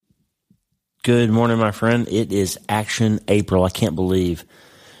Good morning, my friend. It is Action April. I can't believe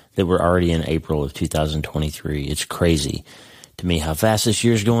that we're already in April of 2023. It's crazy to me how fast this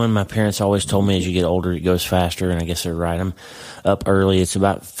year's going. My parents always told me as you get older, it goes faster, and I guess they're right. I'm up early. It's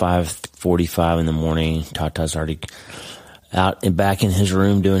about 5:45 in the morning. Tata's already out and back in his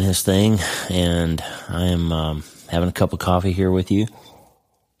room doing his thing, and I am having a cup of coffee here with you.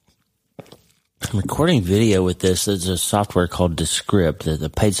 I'm recording video with this. There's a software called Descript that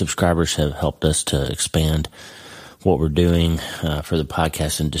the paid subscribers have helped us to expand what we're doing for the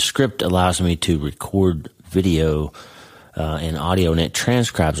podcast. And Descript allows me to record video and audio, and it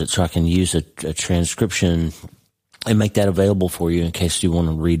transcribes it so I can use a transcription and make that available for you in case you want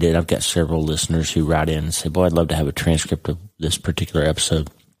to read it. I've got several listeners who write in and say, boy, I'd love to have a transcript of this particular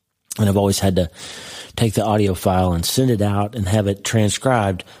episode. And I've always had to take the audio file and send it out and have it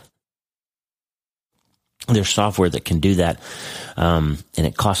transcribed. There's software that can do that, and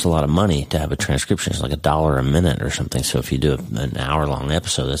it costs a lot of money to have a transcription. It's like $1 a minute or something. So if you do an hour-long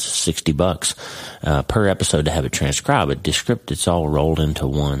episode, that's $60 per episode to have it transcribed. But Descript, it's all rolled into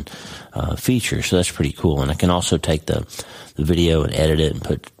one feature, so that's pretty cool. And I can also take the video and edit it and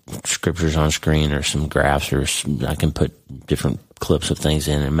put scriptures on screen or some graphs, or I can put different clips of things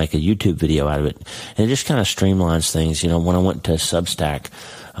in and make a YouTube video out of it. And it just kind of streamlines things. You know, when I went to Substack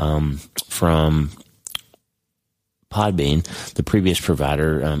from Podbean, the previous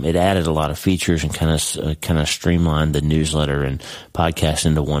provider, it added a lot of features and kind of streamlined the newsletter and podcast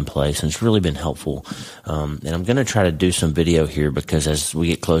into one place, and it's really been helpful. And I'm going to try to do some video here because as we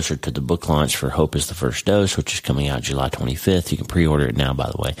get closer to the book launch for Hope is the First Dose, which is coming out July 25th, you can pre-order it now,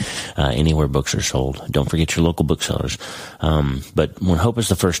 by the way, anywhere books are sold. Don't forget your local booksellers. But when Hope is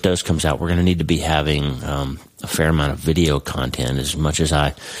the First Dose comes out, we're going to need to be having a fair amount of video content. As much as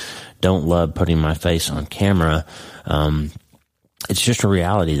I don't love putting my face on camera, it's just a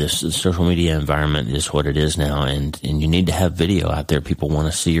reality. The social media environment is what it is now, and you need to have video out there. People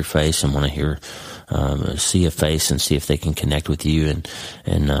want to see your face and want to see a face and see if they can connect with you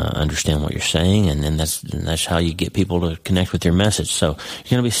and understand what you're saying, and then that's how you get people to connect with your message. So you're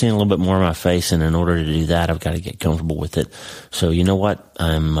going to be seeing a little bit more of my face, and in order to do that, I've got to get comfortable with it. So you know what?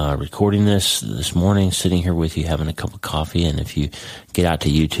 I'm recording this morning, sitting here with you, having a cup of coffee, and if you get out to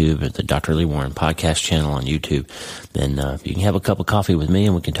YouTube at the Dr. Lee Warren podcast channel on YouTube, then you can have a cup of coffee with me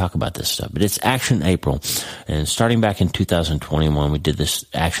and we can talk about this stuff. But it's Action April, and starting back in 2021, we did this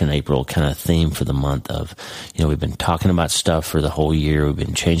Action April kind of theme for the month of, we've been talking about stuff for the whole year. We've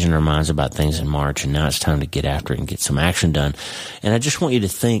been changing our minds about things in March, and now it's time to get after it and get some action done. And I just want you to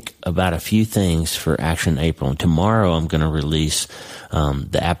think about a few things for Action April. And tomorrow I'm going to release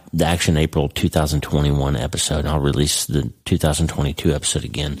the Action April 2021 episode, and I'll release the 2022 episode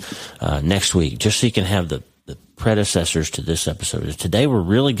again next week, just so you can have the predecessors to this episode. Today we're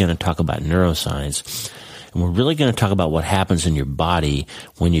really going to talk about neuroscience, and we're really going to talk about what happens in your body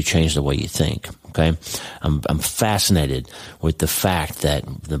when you change the way you think. Okay, I'm fascinated with the fact that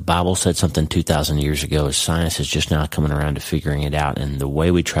the Bible said something 2,000 years ago. Science is just now coming around to figuring it out, and the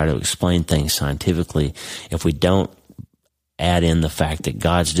way we try to explain things scientifically, if we don't add in the fact that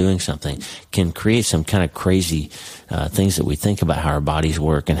God's doing something, can create some kind of crazy things that we think about how our bodies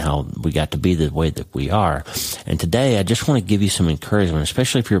work and how we got to be the way that we are. And today, I just want to give you some encouragement,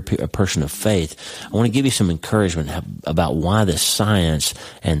 especially if you're a person of faith. I want to give you some encouragement about why the science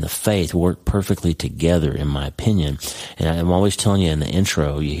and the faith work perfectly together, in my opinion. And I'm always telling you in the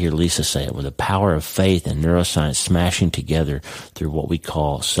intro, you hear Lisa say it, with the power of faith and neuroscience smashing together through what we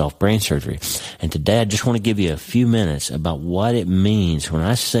call self-brain surgery. And today, I just want to give you a few minutes about what it means when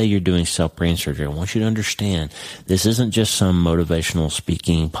I say you're doing self-brain surgery. I want you to understand this isn't just some motivational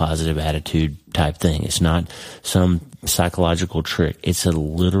speaking, positive attitude type thing. It's not some psychological trick. It's a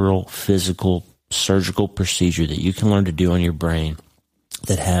literal, physical, surgical procedure that you can learn to do on your brain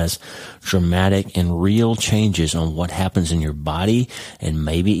that has dramatic and real changes on what happens in your body, and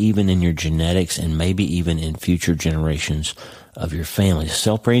maybe even in your genetics, and maybe even in future generations of your family.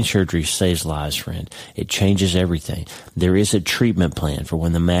 Self-brain surgery saves lives, friend. It changes everything. There is a treatment plan for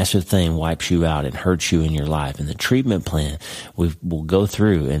when the massive thing wipes you out and hurts you in your life. And the treatment plan we'll go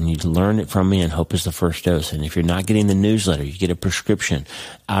through, and you learn it from me, and Hope is the First Dose. And if you're not getting the newsletter, you get a prescription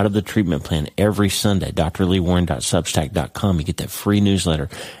out of the treatment plan every Sunday, drleewarren.substack.com. You get that free newsletter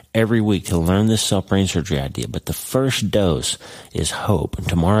every week to learn this self-brain surgery idea. But the first dose is hope. In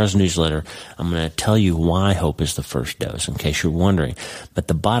tomorrow's newsletter, I'm going to tell you why hope is the first dose, in case you're wondering. But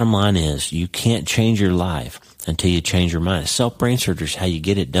the bottom line is you can't change your life until you change your mind. Self-brain surgery is how you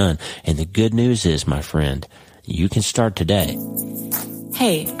get it done. And the good news is, my friend, you can start today.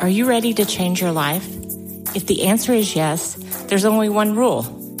 Hey, are you ready to change your life? If the answer is yes, there's only one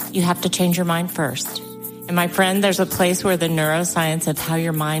rule. you have to change your mind first. And my friend, there's a place where the neuroscience of how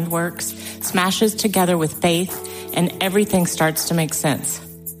your mind works smashes together with faith and everything starts to make sense.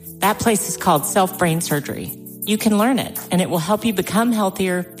 That place is called self-brain surgery. You can learn it, and it will help you become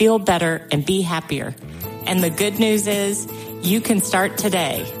healthier, feel better, and be happier. And the good news is you can start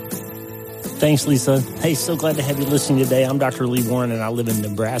today. Thanks, Lisa. Hey, so glad to have you listening today. I'm Dr. Lee Warren, and I live in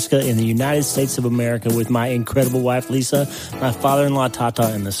Nebraska in the United States of America with my incredible wife, Lisa, my father-in-law,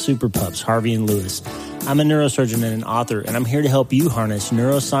 Tata, and the super pups, Harvey and Lewis. I'm a neurosurgeon and an author, and I'm here to help you harness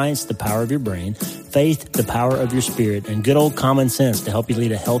neuroscience, the power of your brain, faith, the power of your spirit, and good old common sense to help you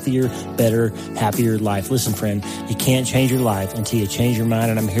lead a healthier, better, happier life. Listen, friend, you can't change your life until you change your mind,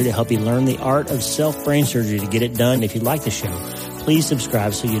 and I'm here to help you learn the art of self-brain surgery to get it done. If you like the show, please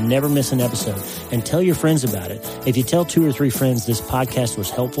subscribe so you never miss an episode, and tell your friends about it. If you tell 2 or 3 friends this podcast was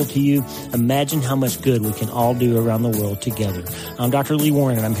helpful to you, imagine how much good we can all do around the world together. I'm Dr. Lee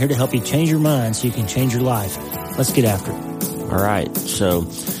Warren, and I'm here to help you change your mind so you can change your life. Let's get after it. All right, so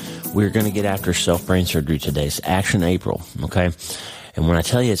we're going to get after self-brain surgery today. It's Action April, okay? And when I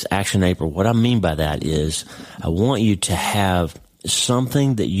tell you it's Action April, what I mean by that is I want you to have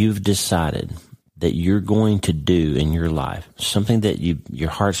something that you've decided that you're going to do in your life, something that your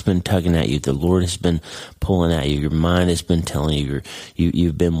heart's been tugging at you, the Lord has been pulling at you, your mind has been telling you,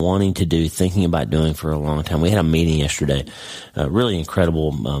 you've been wanting to do, thinking about doing for a long time. We had a meeting yesterday, a really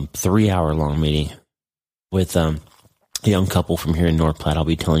incredible 3-hour-long meeting with a young couple from here in North Platte. I'll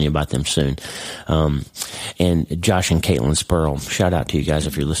be telling you about them soon. And Josh and Caitlin Spurl, shout out to you guys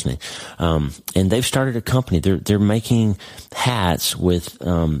if you're listening. And they've started a company. They're making hats with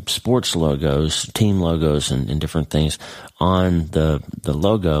sports logos, team logos, and different things on the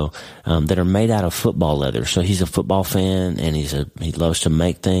logo that are made out of football leather. So he's a football fan, and he loves to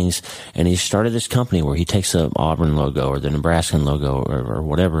make things, and he started this company where he takes the Auburn logo or the Nebraskan logo or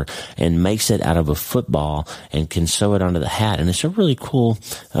whatever and makes it out of a football and can sew it onto the hat. And it's a really cool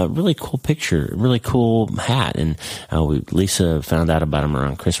picture, really cool hat. And Lisa found out about him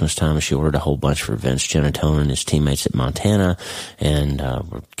around Christmas time, and she ordered a whole bunch for Vince Genatone and his teammates at Montana, and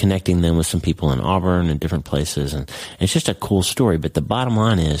we're connecting them with some people in Auburn and different places, and it's just a cool story. But the bottom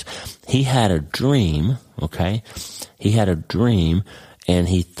line is he had a dream, okay? He had a dream, and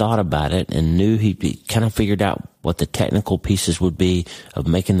he thought about it and knew he kind of figured out what the technical pieces would be of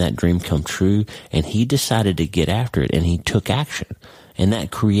making that dream come true, and he decided to get after it, and he took action. And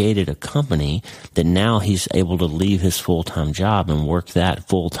that created a company that now he's able to leave his full-time job and work that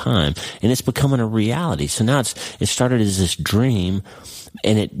full-time. And it's becoming a reality. So now it started as this dream,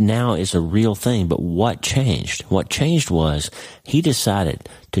 and it now is a real thing. But what changed? What changed was he decided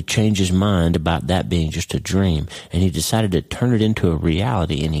to change his mind about that being just a dream. And he decided to turn it into a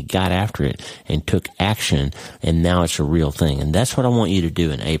reality, and he got after it and took action, and now it's a real thing. And that's what I want you to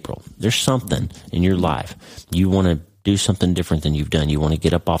do in April. There's something in your life you want to do, something different than you've done. You want to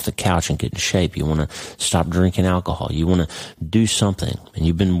get up off the couch and get in shape. You want to stop drinking alcohol. You want to do something. And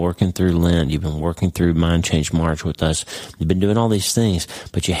you've been working through Lent. You've been working through Mind Change March with us. You've been doing all these things,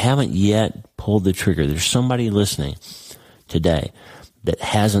 but you haven't yet pulled the trigger. There's somebody listening today that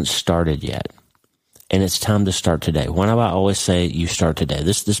hasn't started yet. And it's time to start today. Why do I always say you start today?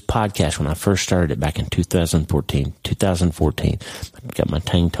 This podcast, when I first started it back in 2014, I got my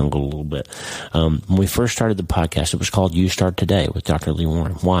tongue tangled a little bit. When we first started the podcast, it was called You Start Today with Dr. Lee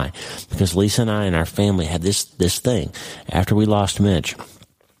Warren. Why? Because Lisa and I and our family had this thing. After we lost Mitch,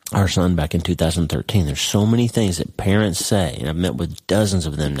 our son, back in 2013, there's so many things that parents say, and I've met with dozens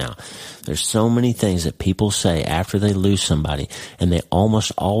of them now. There's so many things that people say after they lose somebody, and they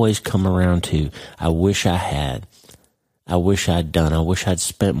almost always come around to, I wish I had. I wish I'd done. I wish I'd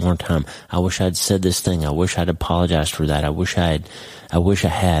spent more time. I wish I'd said this thing. I wish I'd apologized for that. I wish I had. I wish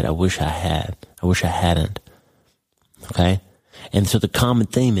I hadn't. Okay? And so the common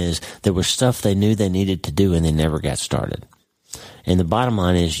theme is there was stuff they knew they needed to do and they never got started. And the bottom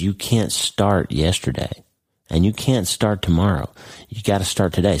line is you can't start yesterday, and you can't start tomorrow. You got to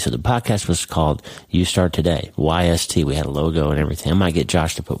start today. So the podcast was called You Start Today, YST. We had a logo and everything. I might get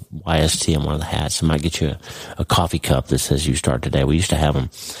Josh to put YST on one of the hats. I might get you a coffee cup that says You Start Today. We used to have them.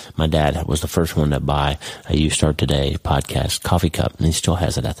 My dad was the first one to buy a You Start Today podcast coffee cup, and he still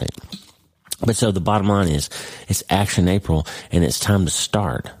has it, I think. But so the bottom line is it's Action April, and it's time to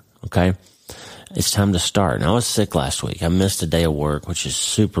start, okay? it's time to start. And I was sick last week. I missed a day of work, which is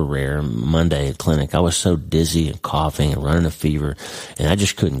super rare. Monday at clinic, I was so dizzy and coughing and running a fever, and I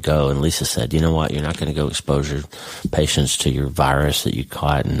just couldn't go. And Lisa said, you know what? You're not going to go expose your patients to your virus that you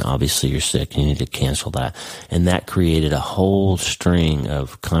caught, and obviously you're sick. You need to cancel that. And that created a whole string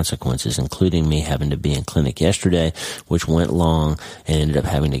of consequences, including me having to be in clinic yesterday, which went long, and ended up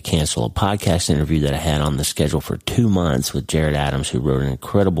having to cancel a podcast interview that I had on the schedule for 2 months with Jared Adams, who wrote an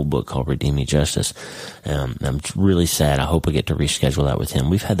incredible book called Redeeming Justice. I'm really sad. I hope I get to reschedule that with him.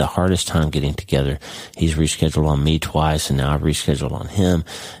 We've had the hardest time getting together. He's rescheduled on me twice, and now I've rescheduled on him.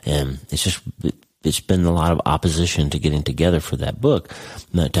 And it's been a lot of opposition to getting together for that book,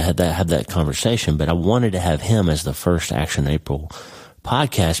 to have that conversation. But I wanted to have him as the first Action April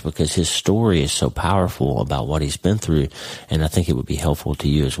podcast because his story is so powerful about what he's been through, and I think it would be helpful to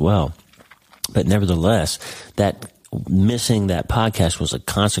you as well. But nevertheless, missing that podcast was a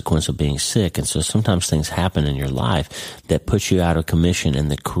consequence of being sick. And so sometimes things happen in your life that puts you out of commission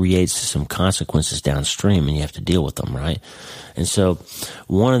and that creates some consequences downstream, and you have to deal with them, right? And so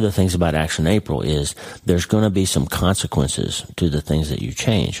one of the things about Action April is there's going to be some consequences to the things that you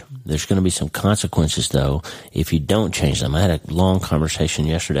change. There's going to be some consequences, though, if you don't change them. I had a long conversation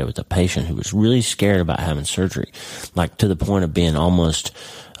yesterday with a patient who was really scared about having surgery, like to the point of being almost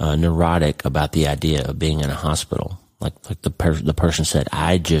neurotic about the idea of being in a hospital. Like the person said,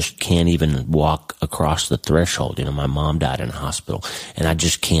 I just can't even walk across the threshold. You know, my mom died in a hospital, and I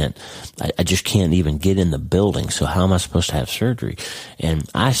just can't even get in the building. So how am I supposed to have surgery? And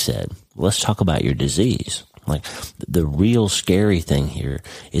I said, let's talk about your disease. Like, the real scary thing here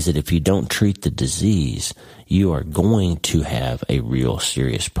is that if you don't treat the disease, you are going to have a real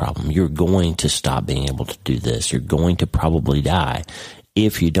serious problem. You're going to stop being able to do this. You're going to probably die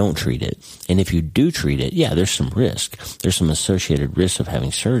if you don't treat it. And if you do treat it, yeah, there's some risk. There's some associated risk of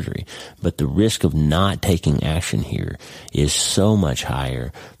having surgery. But the risk of not taking action here is so much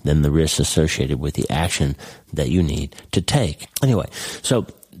higher than the risk associated with the action that you need to take. Anyway, so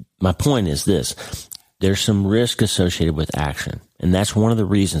my point is this. There's some risk associated with action. And that's one of the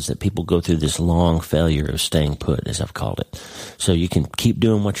reasons that people go through this long failure of staying put, as I've called it. So you can keep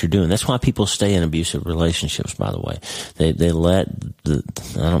doing what you're doing. That's why people stay in abusive relationships, by the way. They let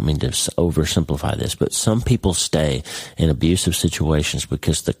I don't mean to oversimplify this, but some people stay in abusive situations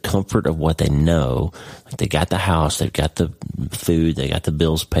because the comfort of what they know, like they got the house, they've got the food, they got the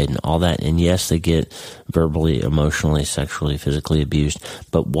bills paid and all that. And yes, they get verbally, emotionally, sexually, physically abused.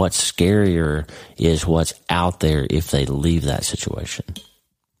 But what's scarier is what's out there if they leave that situation.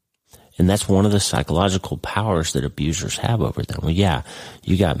 And that's one of the psychological powers that abusers have over them. Well, yeah,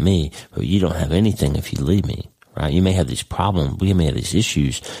 you got me, but you don't have anything if you leave me, right? You may have these problems, we may have these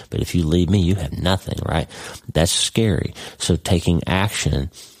issues, but if you leave me, you have nothing, right? That's scary. So taking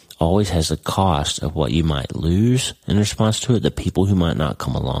action always has a cost of what you might lose in response to it, the people who might not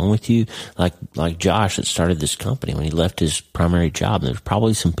come along with you, like Josh that started this company when he left his primary job. There's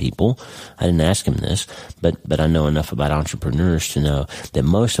probably some people, I didn't ask him this, but I know enough about entrepreneurs to know that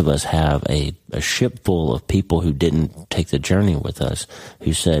most of us have a ship full of people who didn't take the journey with us,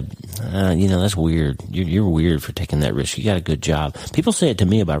 who said, that's weird. You're weird for taking that risk. You got a good job. People say it to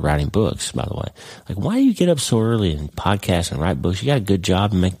me about writing books, by the way. Like, why do you get up so early and podcast and write books? You got a good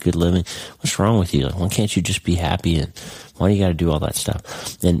job and make a good living. What's wrong with you? Like, why can't you just be happy? And why do you got to do all that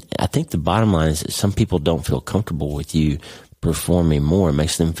stuff? And I think the bottom line is that some people don't feel comfortable with you performing more. It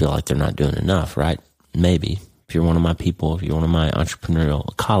makes them feel like they're not doing enough, right? Maybe. If you're one of my people, if you're one of my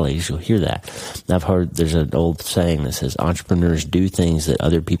entrepreneurial colleagues, you'll hear that. And I've heard there's an old saying that says entrepreneurs do things that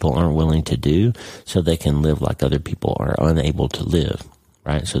other people aren't willing to do so they can live like other people are unable to live,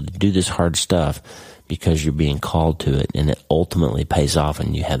 right? So to do this hard stuff because you're being called to it, and it ultimately pays off,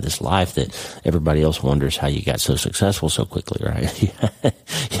 and you have this life that everybody else wonders how you got so successful so quickly, right? You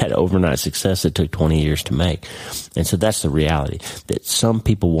had overnight success that took 20 years to make. And so that's the reality, that some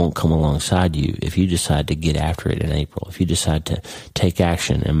people won't come alongside you if you decide to get after it in April. If you decide to take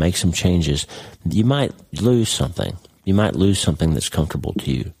action and make some changes, you might lose something. You might lose something that's comfortable to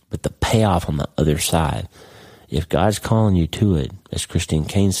you, but the payoff on the other side, if God's calling you to it, as Christine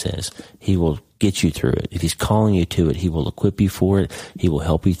Caine says, He will get you through it. If He's calling you to it, He will equip you for it. He will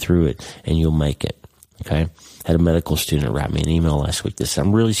help you through it, and you'll make it. Okay? I had a medical student write me an email last week that said,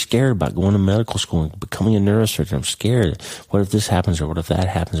 I'm really scared about going to medical school and becoming a neurosurgeon. I'm scared. What if this happens, or what if that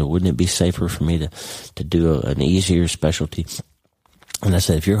happens, or wouldn't it be safer for me to do an easier specialty? And I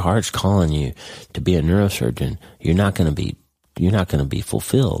said, if your heart's calling you to be a neurosurgeon, you're not going to be you're not going to be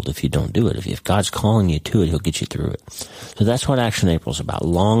fulfilled if you don't do it. If God's calling you to it, He'll get you through it. So that's what Action April is about.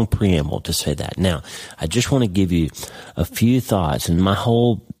 Long preamble to say that. Now, I just want to give you a few thoughts, and my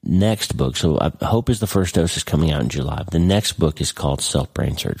whole next book, so Hope is the First Dose, is coming out in July. The next book is called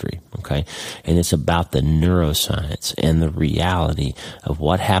Self-Brain Surgery, okay? And it's about the neuroscience and the reality of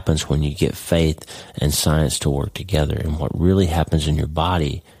what happens when you get faith and science to work together, and what really happens in your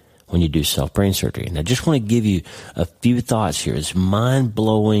body when you do self-brain surgery. And I just want to give you a few thoughts here. It's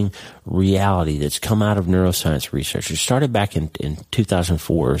mind-blowing reality that's come out of neuroscience research. It started back in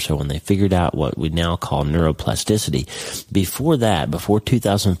 2004 or so when they figured out what we now call neuroplasticity. Before that, before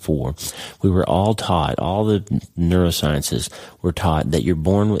 2004, we were all taught, all the neurosciences were taught that you're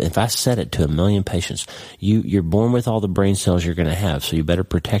born with, if I said it to 1 million patients, you're born with all the brain cells you're going to have, so you better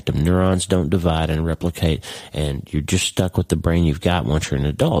protect them. Neurons don't divide and replicate, and you're just stuck with the brain you've got once you're an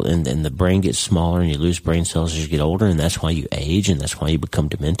adult. And the brain gets smaller and you lose brain cells as you get older, and that's why you age, and that's why you become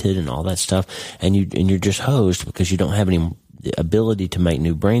demented and all that stuff. And you're just hosed because you don't have any ability to make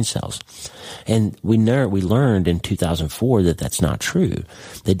new brain cells. And we learned in 2004 that that's not true.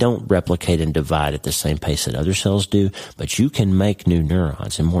 They don't replicate and divide at the same pace that other cells do, but you can make new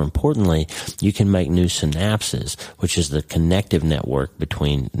neurons. And more importantly, you can make new synapses, which is the connective network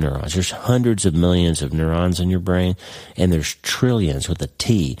between neurons. There's hundreds of millions of neurons in your brain, and there's trillions with a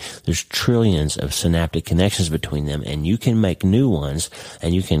T. There's trillions of synaptic connections between them, and you can make new ones,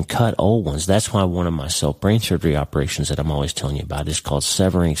 and you can cut old ones. That's why one of my self-brain surgery operations that I'm always telling you about is called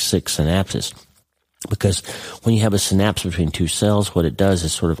severing 6 synapses. Because when you have a synapse between two cells, what it does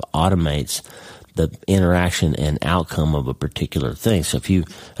is sort of automates the interaction and outcome of a particular thing. So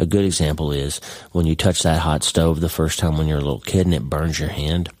a good example is when you touch that hot stove the first time when you're a little kid and it burns your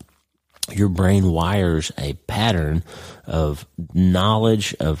hand, your brain wires a pattern of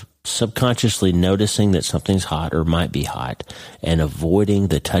knowledge of subconsciously noticing that something's hot or might be hot and avoiding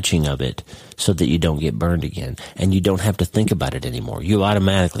the touching of it so that you don't get burned again. And you don't have to think about it anymore. You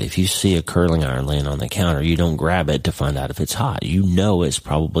automatically, if you see a curling iron laying on the counter, you don't grab it to find out if it's hot. You know it's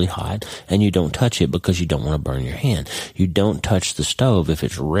probably hot, and you don't touch it because you don't want to burn your hand. You don't touch the stove if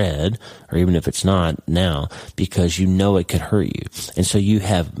it's red, or even if it's not now, because you know it could hurt you. And so you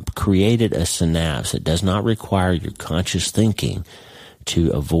have created a synapse that does not require your conscious thinking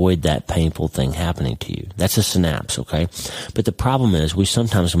to avoid that painful thing happening to you. That's a synapse, okay? But the problem is we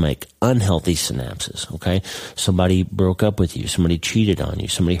sometimes make unhealthy synapses, okay? Somebody broke up with you, somebody cheated on you,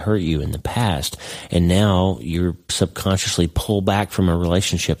 somebody hurt you in the past, and now you're subconsciously pulled back from a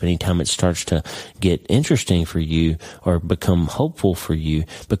relationship anytime it starts to get interesting for you or become hopeful for you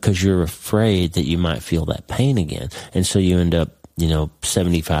because you're afraid that you might feel that pain again. And so you end up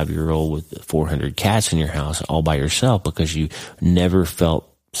 75-year-old with 400 cats in your house all by yourself because you never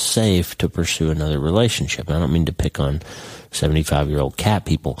felt safe to pursue another relationship. And I don't mean to pick on 75-year-old cat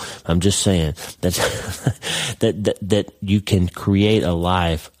people. I'm just saying that you can create a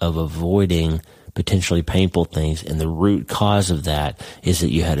life of avoiding potentially painful things, and the root cause of that is that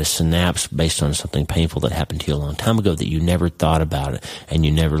you had a synapse based on something painful that happened to you a long time ago that you never thought about it, and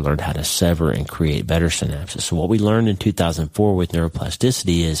you never learned how to sever and create better synapses. So what we learned in 2004 with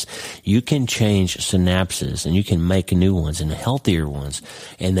neuroplasticity is you can change synapses and you can make new ones and healthier ones,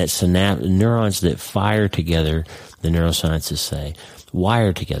 and that neurons that fire together, the neurosciences say,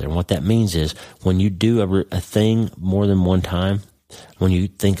 wire together. And what that means is when you do a thing more than one time, when you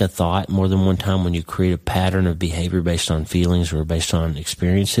think a thought more than one time, when you create a pattern of behavior based on feelings or based on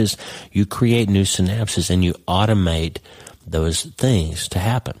experiences, you create new synapses and you automate those things to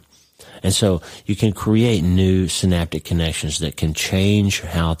happen. And so you can create new synaptic connections that can change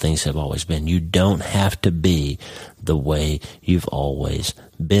how things have always been. You don't have to be the way you've always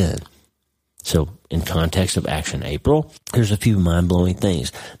been. So in context of Action April, there's a few mind-blowing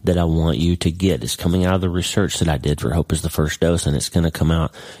things that I want you to get. It's coming out of the research that I did for Hope is the First Dose, and it's going to come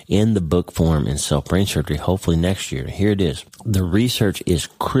out in the book form in Self-Brain Surgery, hopefully next year. Here it is. The research is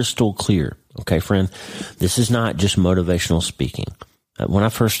crystal clear. Okay, friend? This is not just motivational speaking. When I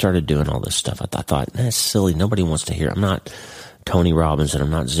first started doing all this stuff, I thought, that's silly. Nobody wants to hear it. I'm not Tony Robbins and I'm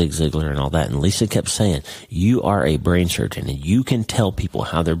not Zig Ziglar and all that. And Lisa kept saying, you are a brain surgeon and you can tell people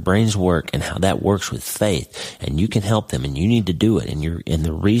how their brains work and how that works with faith, and you can help them and you need to do it. And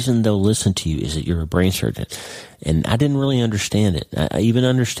the reason they'll listen to you is that you're a brain surgeon. And I didn't really understand it. I even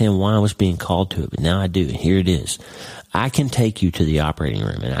understand why I was being called to it, but now I do. Here it is. I can take you to the operating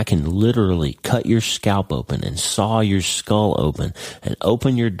room and I can literally cut your scalp open and saw your skull open and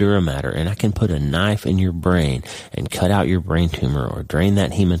open your dura mater, and I can put a knife in your brain and cut out your brain tumor or drain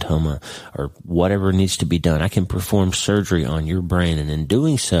that hematoma or whatever needs to be done. I can perform surgery on your brain, and in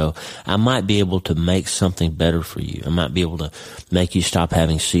doing so, I might be able to make something better for you. I might be able to make you stop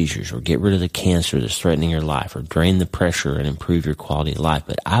having seizures or get rid of the cancer that's threatening your life or drain the pressure and improve your quality of life,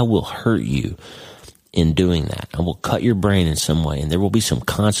 but I will hurt you in doing that. I will cut your brain in some way, and there will be some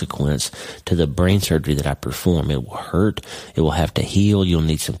consequence to the brain surgery that I perform. It will hurt. It will have to heal. You'll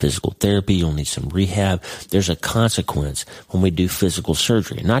need some physical therapy. You'll need some rehab. There's a consequence when we do physical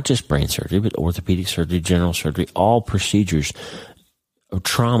surgery, not just brain surgery, but orthopedic surgery, general surgery, all procedures of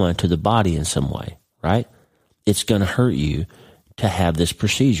trauma to the body in some way, right? It's going to hurt you to have this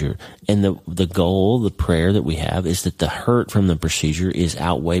procedure. And the goal, the prayer that we have is that the hurt from the procedure is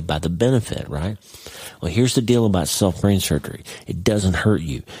outweighed by the benefit, right? Well, here's the deal about self-brain surgery. It doesn't hurt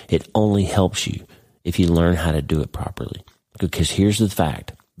you. It only helps you if you learn how to do it properly. Because here's the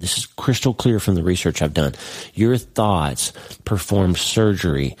fact. This is crystal clear from the research I've done. Your thoughts perform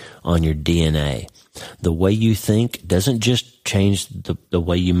surgery on your DNA. The way you think doesn't just change the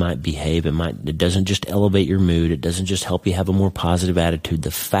way you might behave. It doesn't just elevate your mood. It doesn't just help you have a more positive attitude.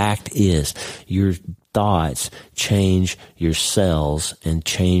 The fact is your thoughts change your cells and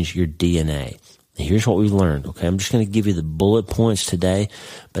change your DNA. Here's what we've learned, okay? I'm just going to give you the bullet points today,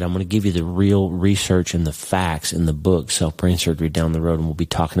 but I'm going to give you the real research and the facts in the book, Self-Brain Surgery, down the road, and we'll be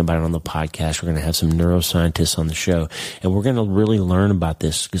talking about it on the podcast. We're going to have some neuroscientists on the show, and we're going to really learn about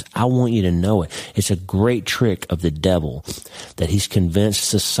this because I want you to know it. It's a great trick of the devil that he's convinced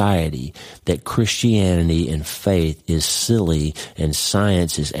society that Christianity and faith is silly and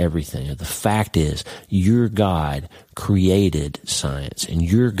science is everything. The fact is, your God created science, and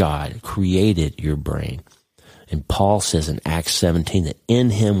your God created your brain. And Paul says in Acts 17 that in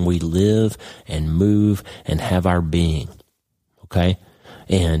him we live and move and have our being. Okay?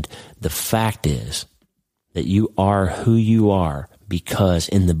 And the fact is that you are who you are because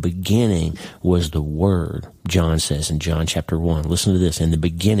in the beginning was the Word, John says in John chapter 1. Listen to this. In the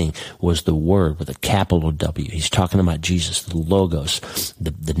beginning was the Word with a capital W. He's talking about Jesus, the Logos,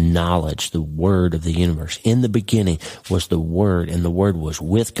 the knowledge, the Word of the universe. In the beginning was the Word, and the Word was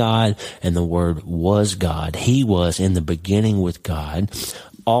with God, and the Word was God. He was in the beginning with God.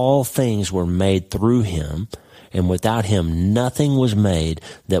 All things were made through him, and without him nothing was made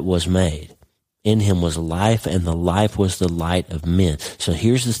that was made. In him was life, and the life was the light of men. So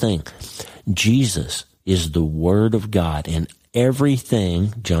here's the thing. Jesus is the Word of God, and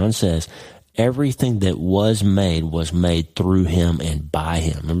everything, John says, everything that was made through him and by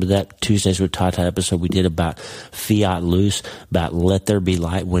him. Remember that Tuesdays with Tata episode we did about fiat lux, about let there be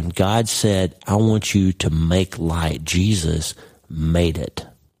light? When God said, I want you to make light, Jesus made it.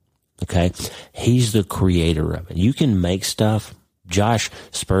 Okay? He's the creator of it. You can make stuff. Josh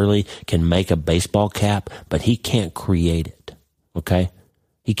Spurley can make a baseball cap, but he can't create it, okay?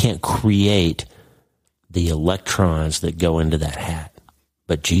 He can't create the electrons that go into that hat,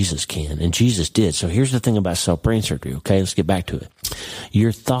 but Jesus can, and Jesus did. So here's the thing about self-brain surgery, okay? Let's get back to it.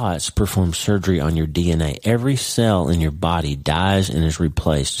 Your thoughts perform surgery on your DNA. Every cell in your body dies and is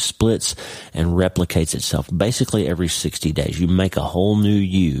replaced, splits and replicates itself basically every 60 days. You make a whole new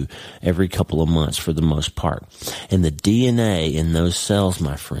you every couple of months for the most part. And the DNA in those cells,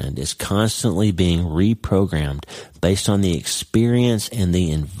 my friend, is constantly being reprogrammed based on the experience and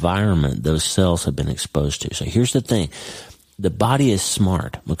the environment those cells have been exposed to. So here's the thing. The body is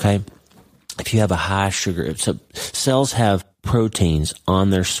smart, okay? If you have a high sugar, so cells have proteins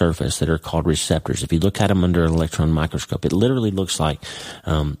on their surface that are called receptors. If you look at them under an electron microscope, it literally looks like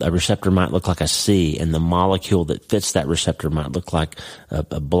a receptor might look like a C, and the molecule that fits that receptor might look like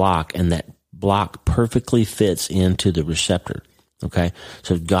a block, and that block perfectly fits into the receptor. Okay?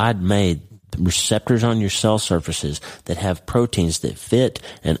 So God made receptors on your cell surfaces that have proteins that fit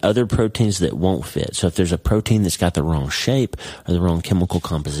and other proteins that won't fit. So if there's a protein that's got the wrong shape or the wrong chemical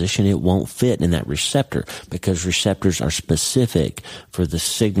composition, it won't fit in that receptor because receptors are specific for the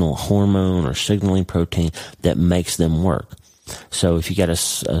signal hormone or signaling protein that makes them work. So if you got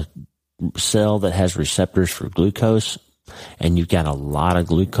a cell that has receptors for glucose and you've got a lot of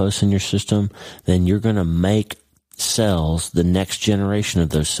glucose in your system, then you're going to make cells, the next generation of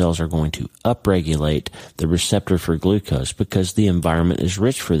those cells are going to upregulate the receptor for glucose because the environment is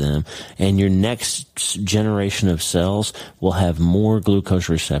rich for them, and your next generation of cells will have more glucose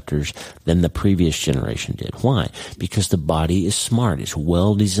receptors than the previous generation did. Why? Because the body is smart. It's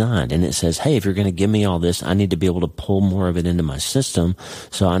well designed, and it says, hey, if you're going to give me all this, I need to be able to pull more of it into my system,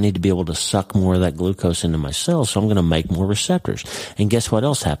 so I need to be able to suck more of that glucose into my cells, so I'm going to make more receptors. And guess what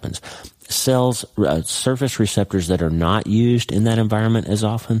else happens? Cells, surface receptors that are not used in that environment as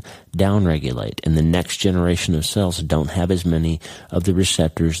often downregulate, and the next generation of cells don't have as many of the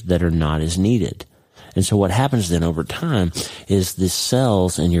receptors that are not as needed. And so what happens then over time is the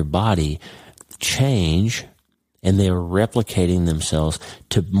cells in your body change, and they are replicating themselves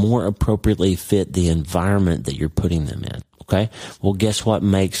to more appropriately fit the environment that you're putting them in. Okay? Well, guess what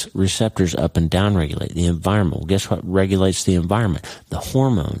makes receptors up and down regulate? The environment. Well, guess what regulates the environment? The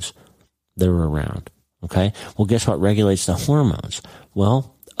hormones that are around. Okay? Well, guess what regulates the hormones?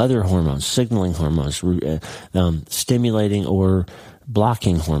 Well, other hormones, signaling hormones, stimulating or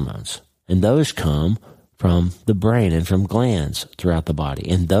blocking hormones. And those come from the brain and from glands throughout the body.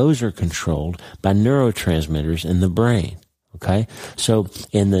 And those are controlled by neurotransmitters in the brain. Okay? So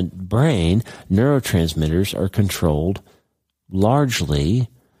in the brain, neurotransmitters are controlled largely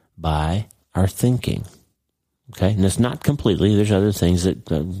by our thinking. Okay, and it's not completely. There's other things that,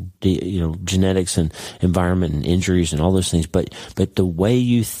 genetics and environment and injuries and all those things. But the way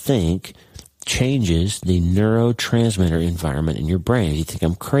you think changes the neurotransmitter environment in your brain. If you think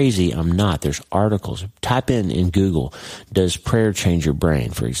I'm crazy, I'm not. There's articles. Type in Google, does prayer change your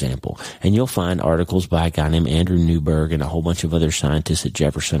brain, for example? And you'll find articles by a guy named Andrew Newberg and a whole bunch of other scientists at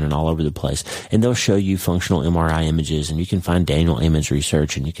Jefferson and all over the place. And they'll show you functional MRI images, and you can find Daniel Amen's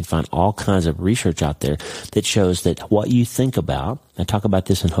research, and you can find all kinds of research out there that shows that what you think about, I talk about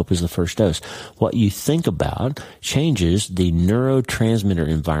this in Hope is the First Dose, what you think about changes the neurotransmitter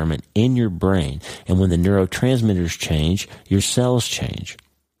environment in your brain. And when the neurotransmitters change, your cells change.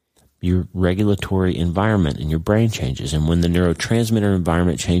 Your regulatory environment in your brain changes. And when the neurotransmitter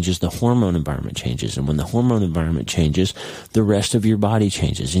environment changes, the hormone environment changes. And when the hormone environment changes, the rest of your body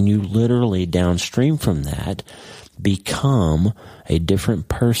changes. And you literally, downstream from that, become a different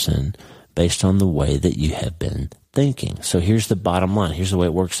person based on the way that you have been thinking. So here's the bottom line. Here's the way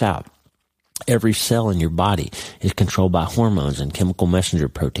it works out. Every cell in your body is controlled by hormones and chemical messenger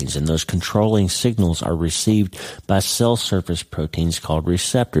proteins, and those controlling signals are received by cell surface proteins called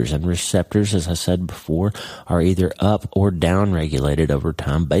receptors. And receptors, as I said before, are either up or down regulated over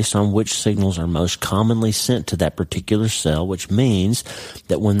time based on which signals are most commonly sent to that particular cell, which means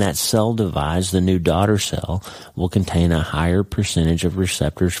that when that cell divides, the new daughter cell will contain a higher percentage of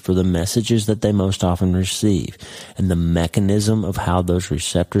receptors for the messages that they most often receive. And the mechanism of how those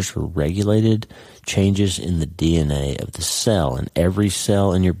receptors are regulated changes in the DNA of the cell. And every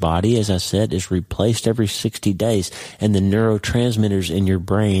cell in your body, as I said, is replaced every 60 days. And the neurotransmitters in your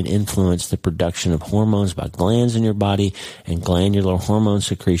brain influence the production of hormones by glands in your body, and glandular hormone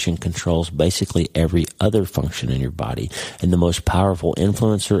secretion controls basically every other function in your body. And the most powerful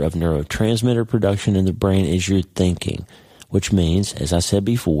influencer of neurotransmitter production in the brain is your thinking, which means, as I said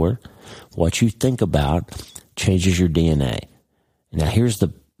before, what you think about changes your DNA. Now, here's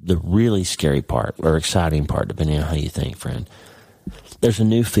the really scary part, or exciting part, depending on how you think, friend. There's a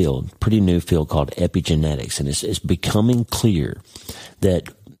new field, pretty new field called epigenetics, and it's becoming clear that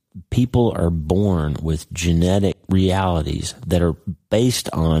people are born with genetic realities that are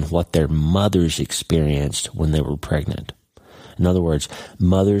based on what their mothers experienced when they were pregnant. In other words,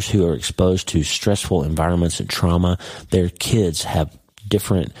 mothers who are exposed to stressful environments and trauma, their kids have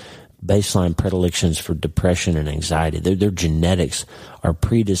different baseline predilections for depression and anxiety. Their genetics are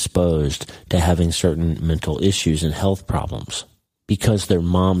predisposed to having certain mental issues and health problems because their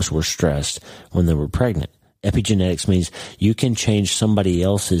moms were stressed when they were pregnant. Epigenetics means you can change somebody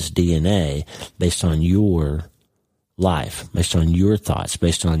else's DNA based on your life, based on your thoughts,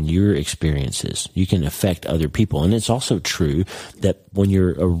 based on your experiences. You can affect other people. And it's also true that when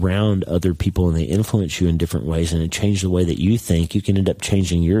you're around other people and they influence you in different ways and it changes the way that you think, you can end up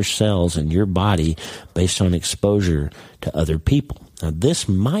changing your cells and your body based on exposure to other people. Now, this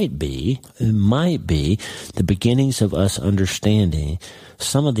might be the beginnings of us understanding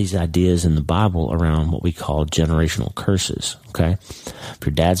some of these ideas in the Bible around what we call generational curses, okay? If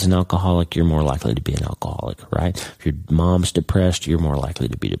your dad's an alcoholic, you're more likely to be an alcoholic, right? If your mom's depressed, you're more likely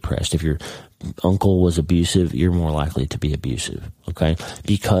to be depressed. If your uncle was abusive, you're more likely to be abusive, okay?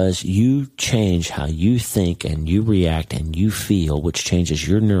 Because you change how you think and you react and you feel, which changes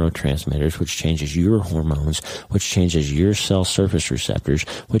your neurotransmitters, which changes your hormones, which changes your cell surface receptors,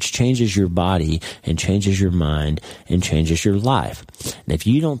 which changes your body and changes your mind and changes your life. And if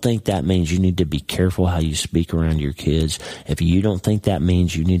you don't think that means you need to be careful how you speak around your kids, if you don't think that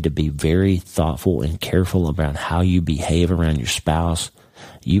means you need to be very thoughtful and careful about how you behave around your spouse,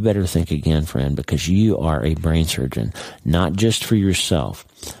 you better think again, friend, because you are a brain surgeon, not just for yourself,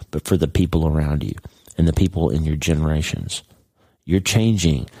 but for the people around you and the people in your generations. You're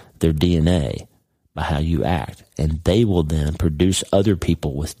changing their DNA by how you act, and they will then produce other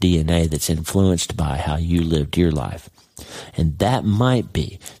people with DNA that's influenced by how you lived your life. And that might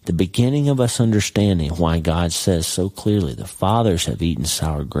be the beginning of us understanding why God says so clearly, the fathers have eaten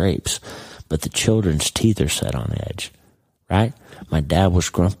sour grapes, but the children's teeth are set on edge, right? My dad was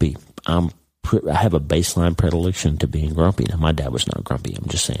grumpy. I have a baseline predilection to being grumpy. Now, my dad was not grumpy. I'm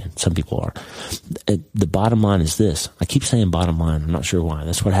just saying. Some people are. The bottom line is this. I keep saying bottom line. I'm not sure why.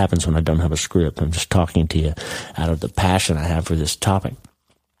 That's what happens when I don't have a script. I'm just talking to you out of the passion I have for this topic.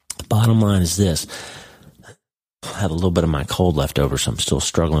 Bottom line is this. I have a little bit of my cold left over, so I'm still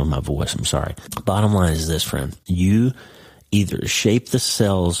struggling with my voice. I'm sorry. Bottom line is this, friend. You either shape the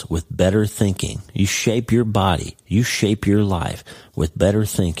cells with better thinking, you shape your body, you shape your life with better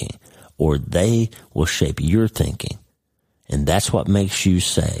thinking, or they will shape your thinking. And that's what makes you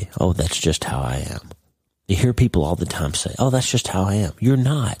say, oh, that's just how I am. You hear people all the time say, oh, that's just how I am. You're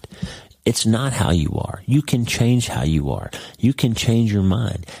not. It's not how you are. You can change how you are. You can change your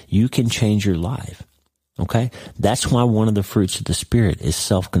mind. You can change your life. Okay? That's why one of the fruits of the Spirit is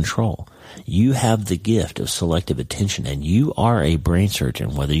self-control. You have the gift of selective attention, and you are a brain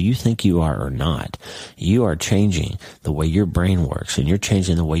surgeon, whether you think you are or not. You are changing the way your brain works, and you're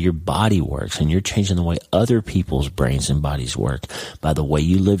changing the way your body works, and you're changing the way other people's brains and bodies work by the way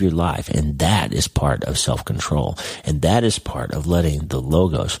you live your life. And that is part of self-control. And that is part of letting the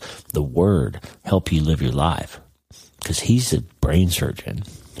Logos, the Word, help you live your life. Because He's a brain surgeon.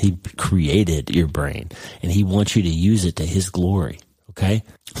 He created your brain, and He wants you to use it to His glory. Okay?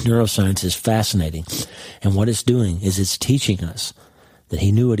 Neuroscience is fascinating. And what it's doing is it's teaching us that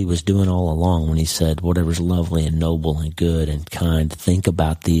He knew what He was doing all along when He said, whatever's lovely and noble and good and kind, think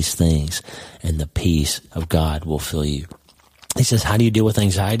about these things, and the peace of God will fill you. He says, how do you deal with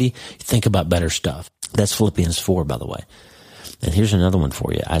anxiety? Think about better stuff. That's Philippians 4, by the way. And here's another one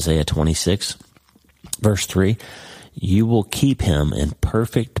for you. Isaiah 26, verse 3. You will keep him in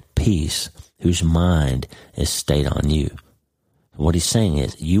perfect peace whose mind is stayed on you. What he's saying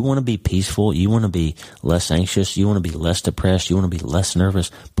is, you want to be peaceful, you want to be less anxious, you want to be less depressed, you want to be less nervous,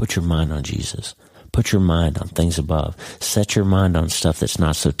 put your mind on Jesus. Put your mind on things above. Set your mind on stuff that's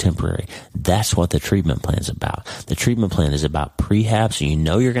not so temporary. That's what the treatment plan is about. The treatment plan is about prehab, so you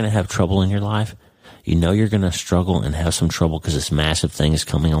know you're going to have trouble in your life. You know you're going to struggle and have some trouble because this massive thing is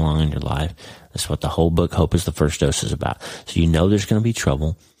coming along in your life. That's what the whole book, Hope is the First Dose, is about. So you know there's going to be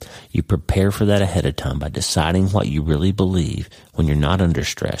trouble. You prepare for that ahead of time by deciding what you really believe when you're not under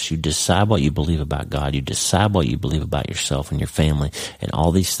stress. You decide what you believe about God. You decide what you believe about yourself and your family and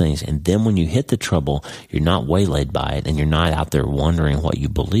all these things. And then when you hit the trouble, you're not waylaid by it and you're not out there wondering what you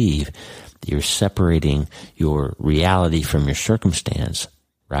believe. You're separating your reality from your circumstance,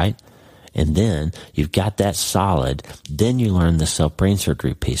 right? And then you've got that solid. Then you learn the self-brain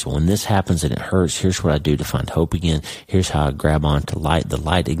surgery piece. When this happens and it hurts, here's what I do to find hope again. Here's how I grab onto the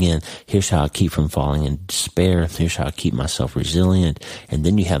light again. Here's how I keep from falling in despair. Here's how I keep myself resilient. And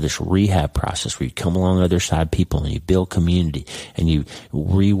then you have this rehab process where you come along other side people and you build community and you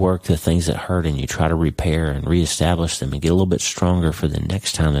rework the things that hurt and you try to repair and reestablish them and get a little bit stronger for the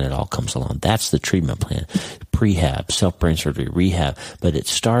next time that it all comes along. That's the treatment plan. Prehab, self-brain surgery, rehab. But it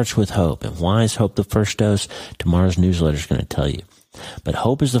starts with hope. And why is hope the first dose? Tomorrow's newsletter is going to tell you. But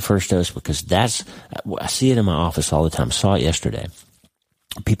hope is the first dose because I see it in my office all the time. Saw it yesterday.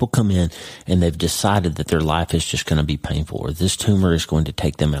 People come in and they've decided that their life is just going to be painful or this tumor is going to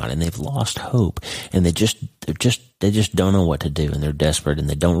take them out and they've lost hope and they just don't know what to do and they're desperate and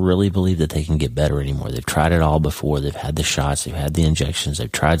they don't really believe that they can get better anymore. They've tried it all before. They've had the shots. They've had the injections.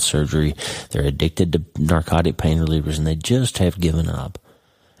 They've tried surgery. They're addicted to narcotic pain relievers and they just have given up.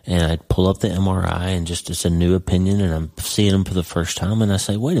 And I pull up the MRI and just, it's a new opinion and I'm seeing them for the first time and I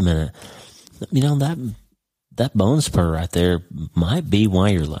say, wait a minute, you know, that bone spur right there might be why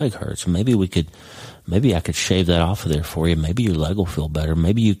your leg hurts. Maybe we could maybe I could shave that off of there for you. Maybe your leg will feel better.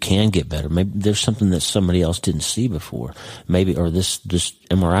 Maybe you can get better. Maybe there's something that somebody else didn't see before. Maybe, or this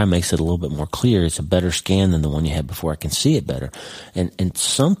MRI makes it a little bit more clear. It's a better scan than the one you had before. I can see it better. And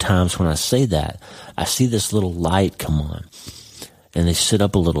sometimes when I say that, I see this little light come on, and they sit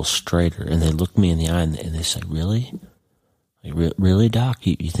up a little straighter, and they look me in the eye, and they say, really? Really, Doc?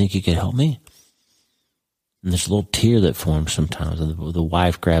 You think you could help me? And there's a little tear that forms sometimes. And the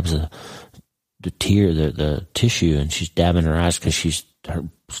wife grabs the tissue, and she's dabbing her eyes because she's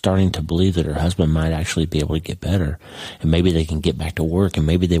starting to believe that her husband might actually be able to get better. And maybe they can get back to work, and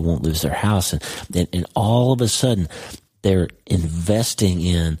maybe they won't lose their house. And all of a sudden, they're investing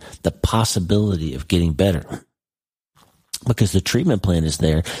in the possibility of getting better. Because the treatment plan is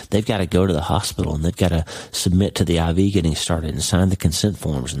there, they've got to go to the hospital, and they've got to submit to the IV getting started and sign the consent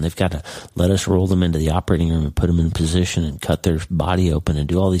forms, and they've got to let us roll them into the operating room and put them in position and cut their body open and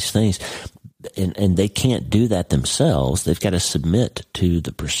do all these things. And they can't do that themselves. They've got to submit to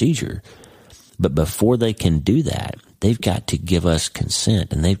the procedure. But before they can do that, they've got to give us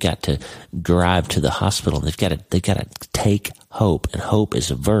consent, and they've got to drive to the hospital. They've got to take hope, and hope is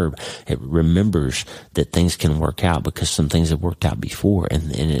a verb. It remembers that things can work out because some things have worked out before,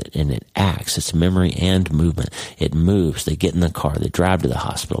 and it acts. It's memory and movement. It moves. They get in the car. They drive to the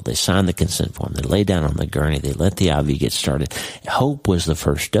hospital. They sign the consent form. They lay down on the gurney. They let the IV get started. Hope was the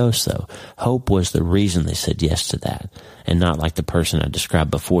first dose, though. Hope was the reason they said yes to that, and not like the person I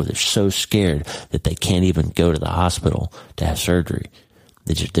described before. They're so scared that they can't even go to the hospital to have surgery.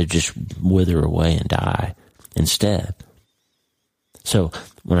 They just wither away and die instead. So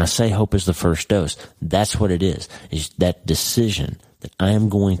when I say hope is the first dose, that's what it is that decision that I am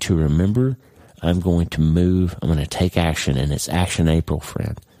going to remember, I'm going to move, I'm going to take action, and it's Action April,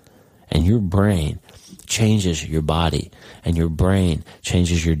 friend. And your brain changes your body, and your brain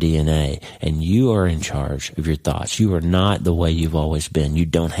changes your DNA, and you are in charge of your thoughts. You are not the way you've always been. You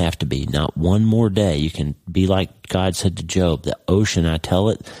don't have to be. Not one more day. You can be like God said to Job, the ocean, I tell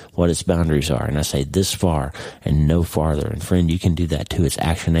it what its boundaries are, and I say this far and no farther. And friend, you can do that too. It's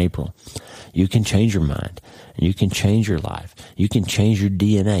Action April. You can change your mind, and you can change your life. You can change your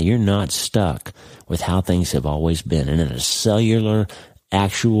DNA. You're not stuck with how things have always been. And at a cellular,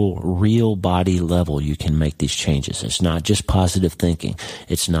 actual real body level, you can make these changes. It's not just positive thinking.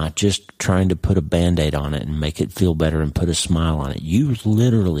 It's not just trying to put a Band-Aid on it and make it feel better and put a smile on it. You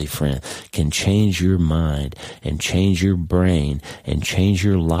literally, friend, can change your mind and change your brain and change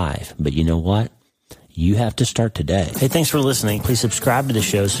your life. But you know what? You have to start today. Hey, thanks for listening. Please subscribe to the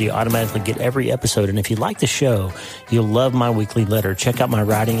show so you automatically get every episode. And if you like the show, you'll love my weekly letter. Check out my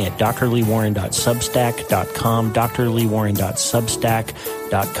writing at drleewarren.substack.com,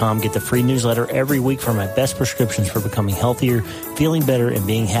 drleewarren.substack.com. Get the free newsletter every week for my best prescriptions for becoming healthier, feeling better, and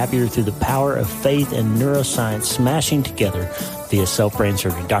being happier through the power of faith and neuroscience smashing together via self-brain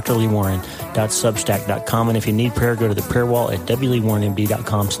surgery. drleewarren.substack.com. And if you need prayer, go to the prayer wall at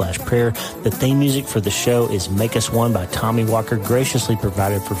wleewarrenmd.com/prayer. The theme music for the show is Make Us One by Tommy Walker, graciously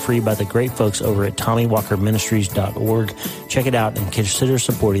provided for free by the great folks over at TommyWalkerMinistries.org. Check it out and consider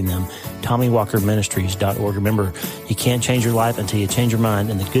supporting them. TommyWalkerMinistries.org. Remember, you can't change your life until you change your mind.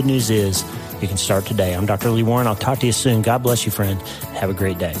 And the good news is you can start today. I'm Dr. Lee Warren. I'll talk to you soon. God bless you, friend. Have a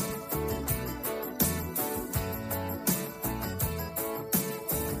great day.